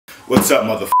What's up,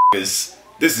 motherfuckers?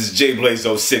 This is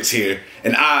JBlaze06 here,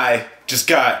 and I just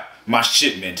got my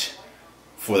shipment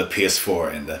for the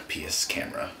PS4 and the PS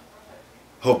camera.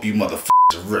 Hope you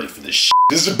motherfuckers are ready for this shit.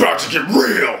 This is about to get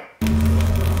real!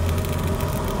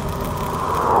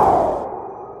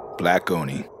 Black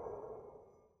Oni.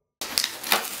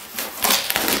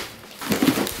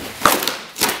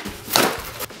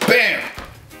 Bam!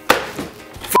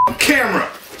 Fucking camera!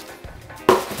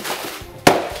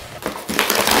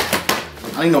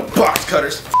 I ain't no box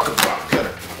cutters. Fuck a box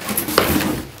cutter.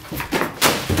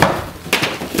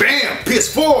 Bam!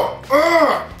 PS4!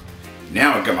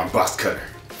 Now I got my box cutter.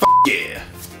 Fuck yeah!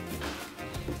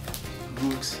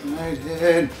 I'm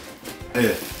excited.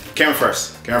 Camera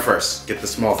first. Camera first. Get the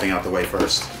small thing out the way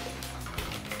first.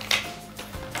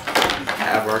 We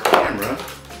have our camera.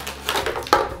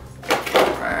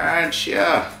 Right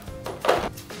here.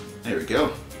 There we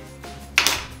go.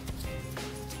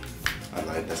 I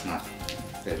lied. That's not.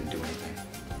 That didn't do anything.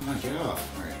 Oh, get off.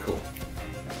 Alright, cool.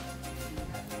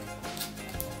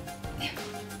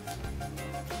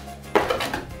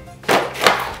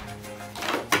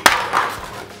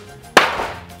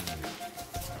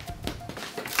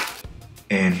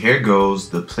 And here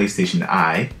goes the PlayStation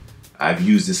Eye. I've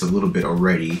used this a little bit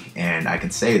already, and I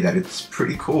can say that it's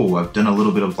pretty cool. I've done a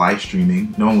little bit of live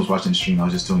streaming. No one was watching the stream, I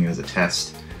was just doing it as a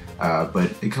test.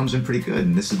 But it comes in pretty good,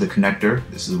 and this is the connector.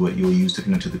 This is what you'll use to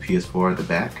connect to the PS4 at the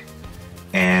back.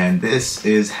 And this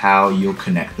is how you'll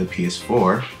connect the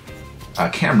PS4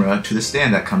 camera to the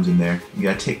stand that comes in there. You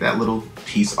gotta take that little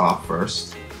piece off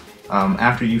first.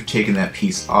 After you've taken that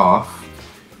piece off,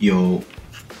 you'll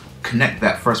connect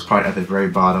that first part at the very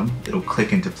bottom. It'll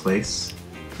click into place.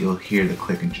 You'll hear the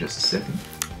click in just a second.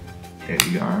 There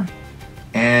you are.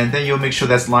 And then you'll make sure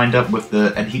that's lined up with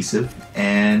the adhesive,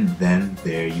 and then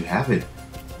there you have it.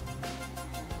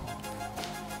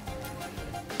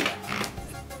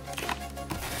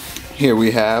 Here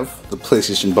we have the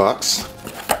PlayStation box.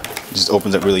 It just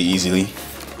opens up really easily.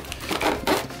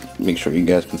 Make sure you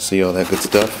guys can see all that good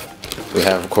stuff. We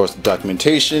have, of course, the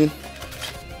documentation.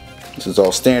 This is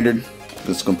all standard. I'm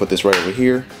just gonna put this right over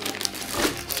here.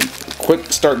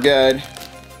 Quick start guide.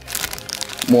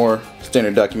 More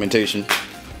standard documentation.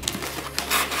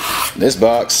 This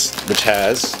box, which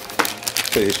has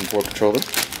PlayStation 4 controller.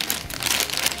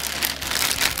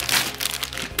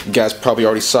 You guys probably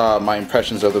already saw my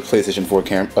impressions of the PlayStation 4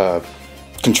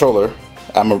 controller.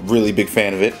 I'm a really big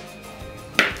fan of it.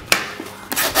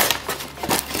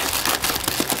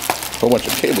 A whole bunch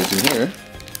of cables in here.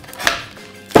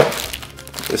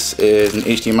 This is an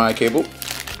HDMI cable.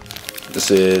 This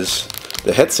is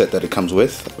the headset that it comes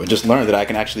with. I just learned that I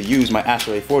can actually use my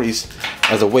Astro A40s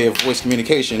as a way of voice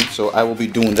communication, so I will be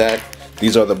doing that.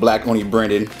 These are the Black Oni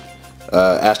branded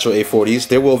Astro A40s.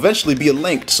 There will eventually be a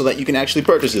link so that you can actually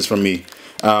purchase this from me.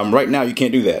 Right now you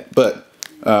can't do that, but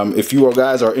if you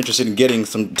guys are interested in getting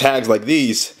some tags like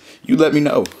these, you let me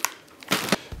know.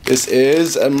 This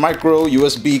is a micro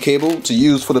USB cable to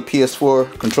use for the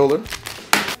PS4 controller,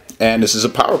 and this is a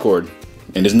power cord.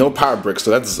 And there's no power brick, so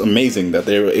that's amazing that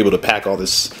they were able to pack all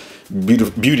this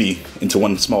beauty into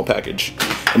one small package.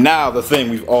 And now the thing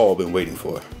we've all been waiting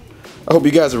for. I hope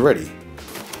you guys are ready.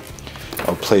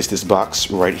 I'll place this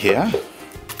box right here.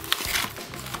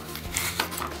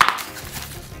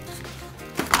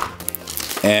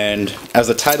 And as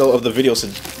the title of the video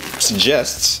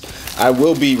suggests, I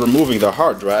will be removing the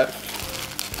hard drive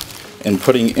and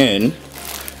putting in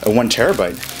a 1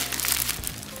 terabyte.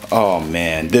 Oh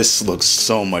man, this looks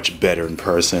so much better in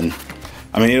person.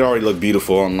 I mean, it already looked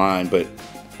beautiful online, but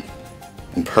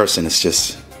in person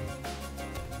it's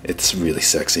really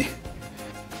sexy.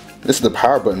 This is the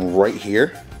power button right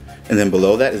here, and then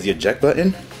below that is the eject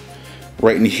button.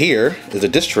 Right in here is a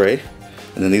disc tray,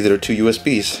 and then these are the 2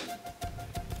 USBs.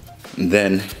 And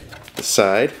then the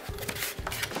side,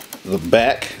 the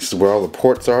back, this is where all the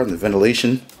ports are and the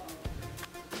ventilation.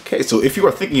 Okay, so if you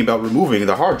are thinking about removing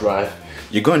the hard drive,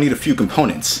 you're going to need a few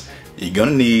components. You're going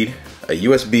to need a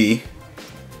USB.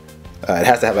 It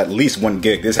has to have at least 1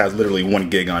 gig. This has literally 1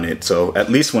 gig on it, so at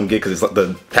least 1 gig because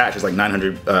the patch is like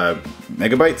 900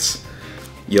 megabytes.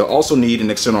 You'll also need an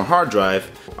external hard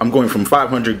drive. I'm going from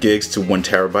 500 gigs to 1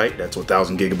 terabyte. That's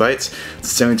 1,000 gigabytes.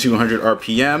 7,200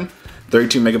 RPM,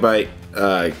 32 megabyte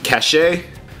cache.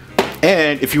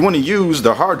 And if you want to use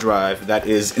the hard drive that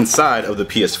is inside of the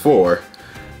PS4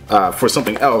 for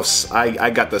something else, I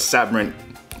got the Sabrent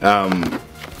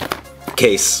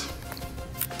case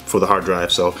for the hard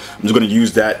drive, so I'm just going to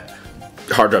use that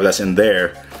hard drive that's in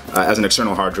there as an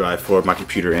external hard drive for my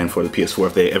computer and for the PS4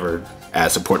 if they ever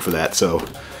add support for that. So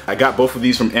I got both of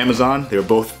these from Amazon. They're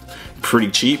both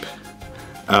pretty cheap.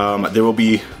 There will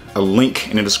be a link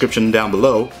in the description down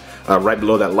below, right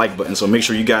below that like button. So make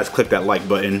sure you guys click that like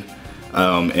button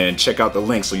and check out the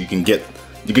link so you can get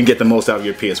the most out of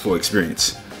your PS4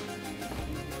 experience.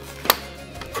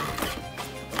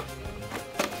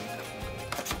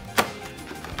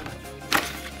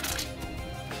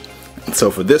 So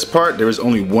for this part, there is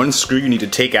only one screw you need to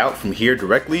take out from here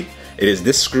directly. It is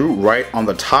this screw right on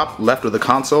the top left of the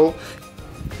console.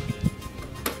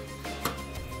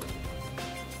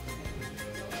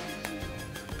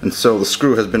 And so the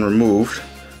screw has been removed.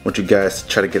 I want you guys to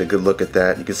try to get a good look at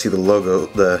that. You can see the logo,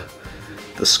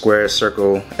 the square,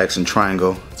 circle, X, and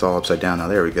triangle. It's all upside down now.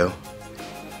 There we go.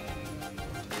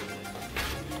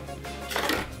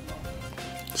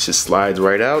 It just slides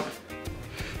right out.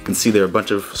 You can see there are a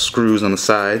bunch of screws on the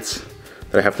sides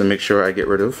that I have to make sure I get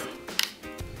rid of.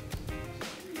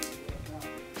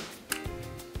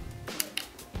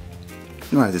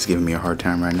 Why is this giving me a hard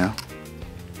time right now?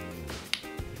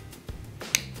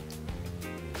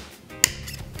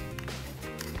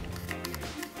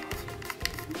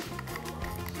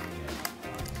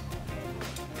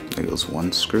 There goes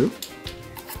one screw.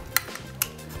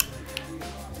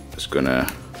 Just gonna.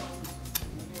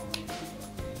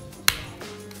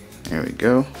 There we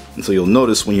go. And so you'll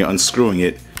notice when you're unscrewing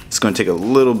it, it's going to take a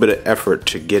little bit of effort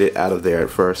to get it out of there at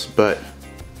first, but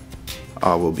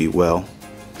all will be well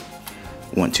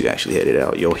once you actually get it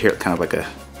out. You'll hear kind of like a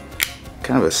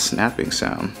snapping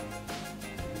sound,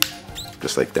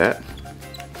 just like that.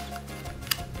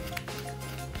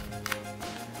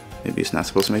 Maybe it's not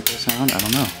supposed to make that sound. I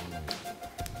don't know.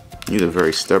 You're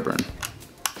very stubborn.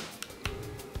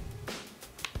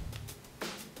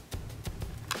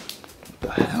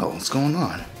 What the hell is going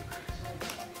on?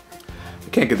 I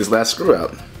can't get this last screw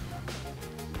out.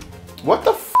 What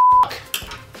the f***?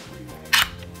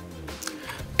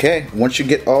 Okay, once you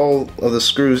get all of the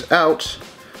screws out,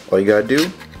 all you gotta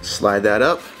do, slide that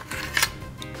up.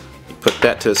 You put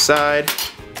that to the side.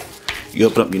 You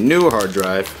open up your new hard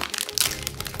drive.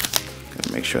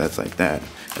 Gotta make sure that's like that.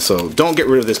 So don't get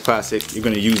rid of this plastic. You're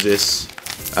gonna use this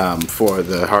for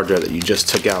the hard drive that you just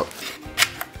took out.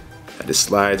 That just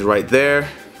slides right there,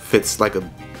 fits like a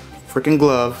freaking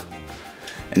glove.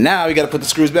 And now you gotta put the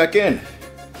screws back in.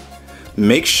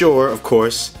 Make sure, of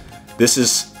course,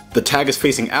 the tag is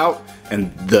facing out,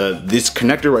 and this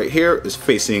connector right here is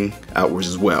facing outwards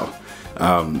as well.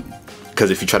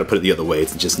 Because if you try to put it the other way,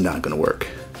 it's just not gonna work.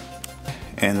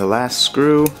 And the last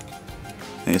screw,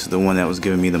 and this is the one that was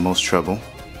giving me the most trouble.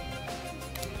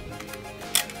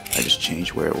 I just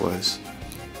changed where it was.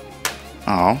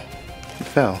 Oh, it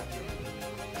fell.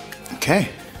 Okay.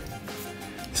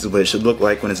 This is what it should look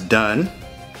like when it's done.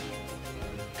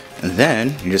 And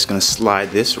then you're just gonna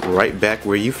slide this right back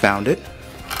where you found it.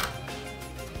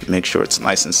 Make sure it's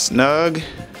nice and snug.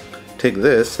 Take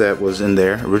this that was in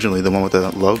there originally, the one with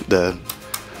not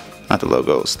the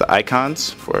logos, the icons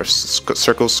for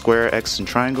circle, square, X, and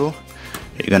triangle.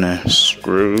 You're gonna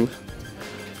screw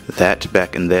that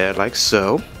back in there like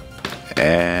so.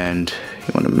 And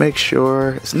you want to make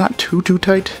sure it's not too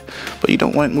tight, but you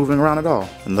don't want it moving around at all.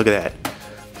 And look at that.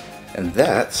 And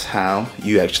that's how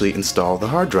you actually install the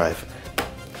hard drive.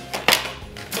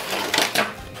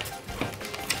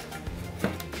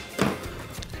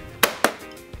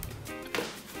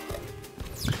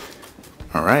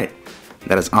 Alright,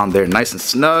 that is on there nice and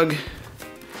snug.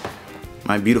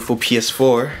 My beautiful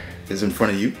PS4 is in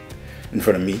front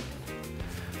of me.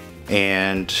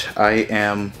 And I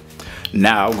am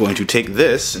now going to take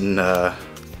this and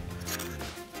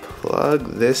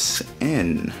plug this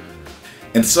in.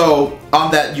 And so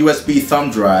on that USB thumb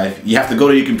drive, you have to go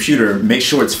to your computer, make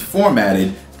sure it's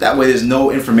formatted. That way there's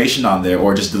no information on there,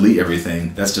 or just delete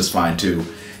everything. That's just fine too.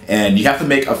 And you have to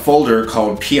make a folder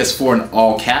called PS4 in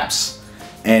all caps.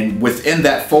 And within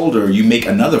that folder, you make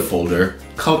another folder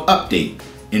called Update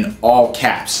in all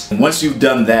caps. And once you've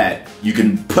done that, you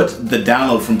can put the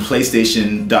download from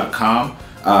PlayStation.com.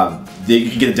 You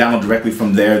can get a download directly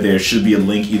from there. There should be a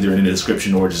link either in the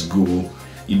description or just Google.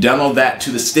 You download that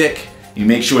to the stick. You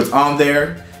make sure it's on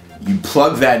there. You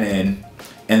plug that in,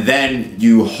 and then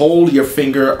you hold your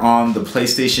finger on the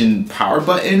PlayStation power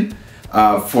button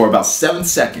for about 7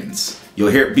 seconds. You'll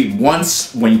hear it beep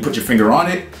once when you put your finger on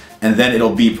it, and then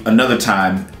it'll beep another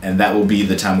time, and that will be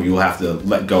the time where you'll have to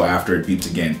let go after it beeps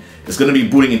again. It's going to be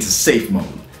booting into safe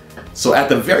mode. So at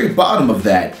the very bottom of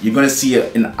that, you're going to see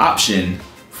an option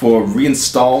for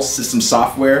reinstall system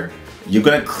software. You're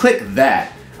going to click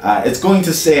that. It's going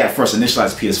to say at first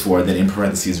initialize PS4, then in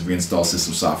parentheses reinstall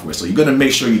system software. So you're going to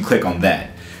make sure you click on that.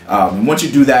 And once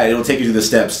you do that, it'll take you through the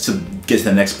steps to get to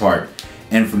the next part.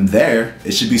 And from there,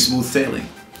 it should be smooth sailing.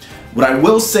 What I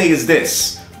will say is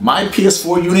this: My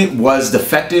PS4 unit was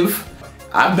defective.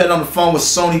 I've been on the phone with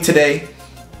Sony today.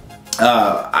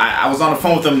 I was on the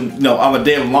phone with them, you know, on the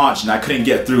day of launch, and I couldn't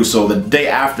get through. So the day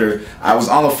after, I was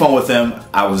on the phone with them.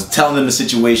 I was telling them the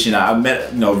situation. I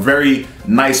met, you know, a very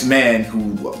nice man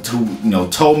who you know,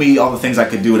 told me all the things I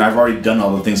could do, and I've already done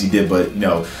all the things he did. But you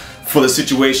know, for the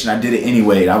situation, I did it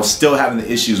anyway. I was still having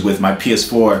the issues with my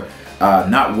PS4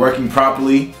 not working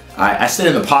properly. I said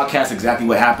in the podcast exactly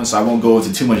what happened, so I won't go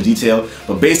into too much detail.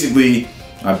 But basically,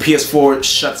 my PS4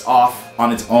 shuts off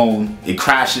on its own. It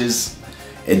crashes.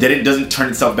 And then it doesn't turn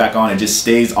itself back on, it just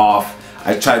stays off.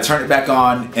 I try to turn it back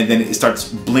on, and then it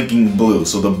starts blinking blue.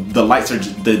 So the lights are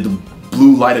the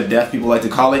blue light of death, people like to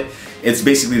call it. It's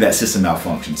basically that system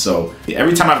malfunction. So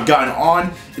every time I've gotten on,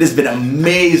 it has been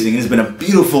amazing. It's been a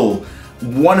beautiful,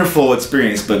 wonderful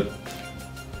experience. But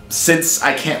since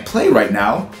I can't play right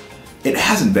now, it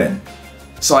hasn't been.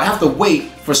 So I have to wait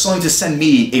for Sony to send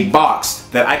me a box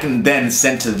that I can then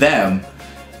send to them,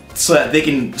 so that they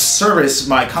can service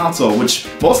my console, which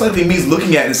most likely means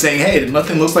looking at it and saying, hey,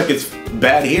 nothing looks like it's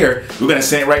bad here, we're gonna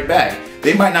send it right back.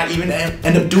 They might not even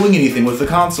end up doing anything with the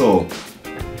console.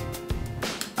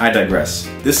 I digress.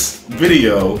 This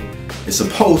video is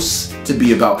supposed to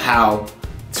be about how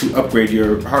to upgrade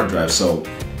your hard drive. So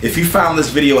if you found this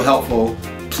video helpful,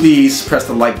 please press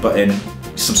the like button,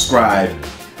 subscribe,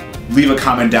 leave a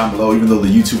comment down below, even though the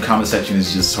YouTube comment section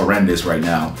is just horrendous right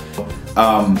now.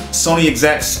 Sony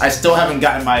execs, I still haven't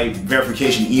gotten my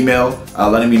verification email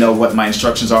letting me know what my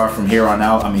instructions are from here on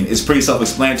out. I mean, it's pretty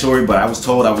self-explanatory, but I was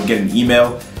told I would get an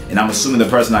email, and I'm assuming the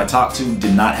person I talked to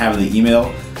did not have the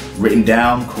email written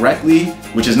down correctly,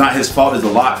 which is not his fault. There's a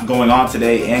lot going on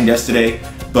today and yesterday,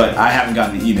 but I haven't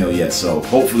gotten the email yet, so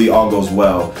hopefully all goes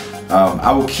well.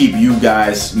 I will keep you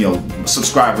guys, you know,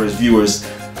 subscribers, viewers,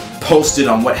 posted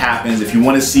on what happens. If you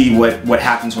want to see what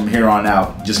happens from here on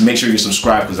out, just make sure you're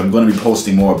subscribed, because I'm going to be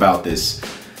posting more about this.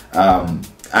 I've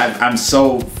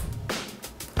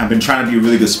been trying to be a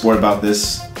really good sport about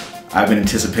this. I've been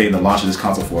anticipating the launch of this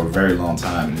console for a very long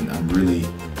time, and I'm really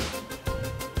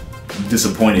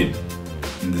disappointed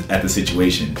at the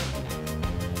situation.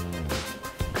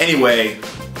 Anyway,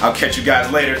 I'll catch you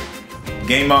guys later.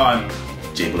 Game on.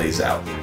 J Blaze out.